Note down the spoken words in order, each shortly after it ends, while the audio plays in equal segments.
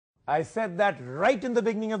I said that right in the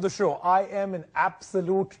beginning of the show. I am in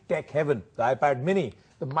absolute tech heaven. The iPad mini,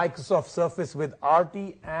 the Microsoft Surface with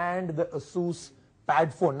RT, and the Asus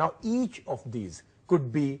Pad phone. Now, each of these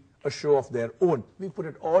could be a show of their own. We put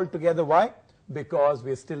it all together. Why? Because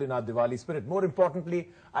we're still in our Diwali spirit. More importantly,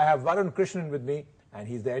 I have Varun Krishnan with me, and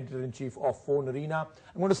he's the editor-in-chief of Phone Arena.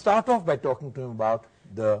 I'm going to start off by talking to him about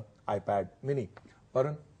the iPad mini.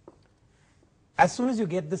 Varun, as soon as you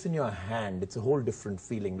get this in your hand, it's a whole different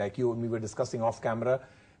feeling. Like you and me were discussing off camera.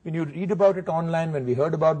 When you read about it online, when we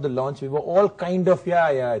heard about the launch, we were all kind of,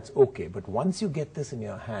 yeah, it's okay. But once you get this in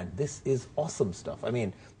your hand, this is awesome stuff. I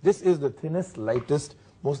mean, this is the thinnest, lightest,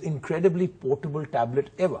 most incredibly portable tablet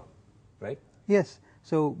ever, right? Yes.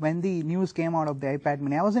 So when the news came out of the iPad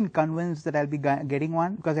mini, I wasn't convinced that I'll be getting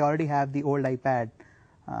one because I already have the old iPad.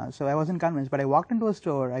 So I wasn't convinced. But I walked into a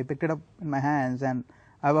store, I picked it up in my hands, and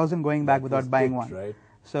I wasn't going back without buying one. Right?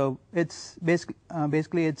 So it's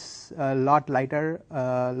basically it's a lot lighter,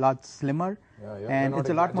 a lot slimmer, and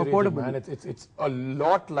it's a lot more portable. Man. It's a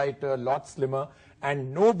lot lighter, a lot slimmer,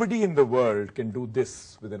 and nobody in the world can do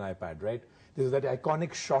this with an iPad, right? This is that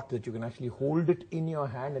iconic shot that you can actually hold it in your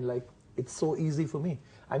hand and like, it's so easy for me.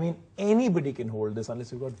 I mean, anybody can hold this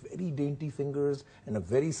unless you've got very dainty fingers and a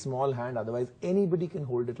very small hand. Otherwise, anybody can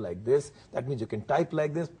hold it like this. That means you can type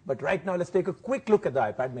like this. But right now, let's take a quick look at the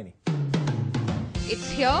iPad mini.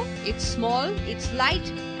 It's here, it's small, it's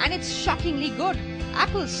light, and it's shockingly good.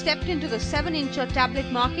 Apple stepped into the 7-incher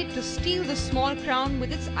tablet market to steal the small crown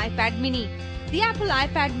with its iPad mini. The Apple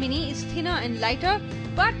iPad mini is thinner and lighter,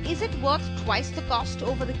 but is it worth twice the cost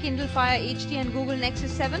over the Kindle Fire HD and Google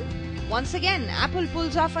Nexus 7? Once again, Apple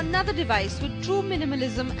pulls off another device with true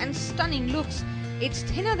minimalism and stunning looks. It's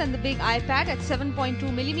thinner than the big iPad at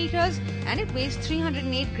 7.2 millimeters and it weighs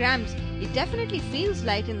 308 grams. It definitely feels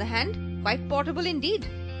light in the hand, quite portable indeed.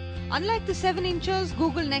 Unlike the 7 inches,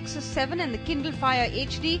 Google Nexus 7 and the Kindle Fire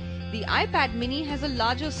HD, the iPad mini has a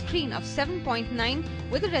larger screen of 7.9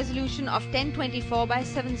 with a resolution of 1024 by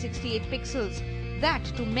 768 pixels. That,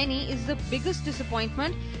 to many, is the biggest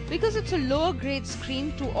disappointment because it's a lower grade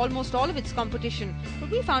screen to almost all of its competition,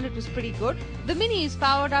 but we found it was pretty good. The mini is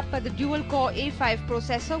powered up by the dual-core A5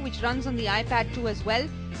 processor which runs on the iPad 2 as well.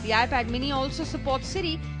 The iPad mini also supports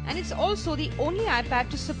Siri, and it's also the only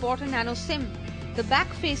iPad to support a nano SIM. The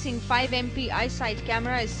back-facing 5MP iSight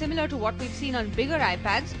camera is similar to what we've seen on bigger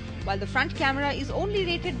iPads, while the front camera is only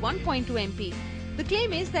rated 1.2 MP. The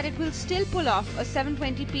claim is that it will still pull off a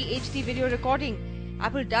 720p HD video recording.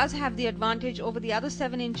 Apple does have the advantage over the other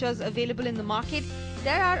 7 inches available in the market.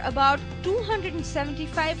 There are about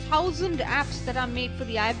 275,000 apps that are made for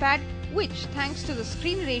the iPad, which, thanks to the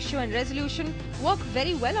screen ratio and resolution, work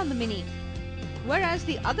very well on the mini. Whereas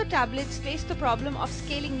the other tablets face the problem of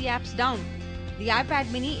scaling the apps down. The iPad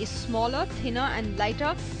mini is smaller, thinner and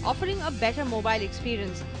lighter, offering a better mobile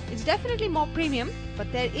experience. It's definitely more premium,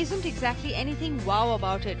 but there isn't exactly anything wow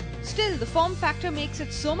about it. Still, the form factor makes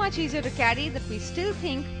it so much easier to carry that we still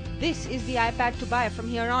think this is the iPad to buy from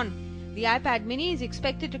here on. The iPad mini is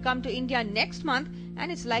expected to come to India next month,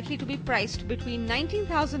 and it's likely to be priced between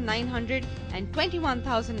 19,900 and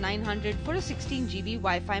 21,900 for a 16 GB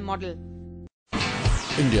Wi-Fi model.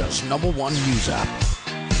 India's #1 news app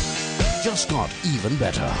just got even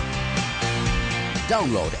better.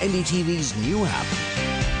 Download NDTV's new app.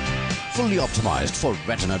 Fully optimized for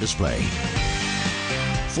Retina display.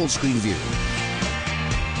 Full screen view.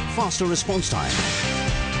 Faster response time.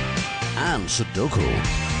 And Sudoku.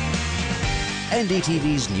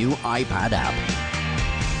 NDTV's new iPad app.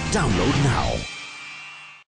 Download now.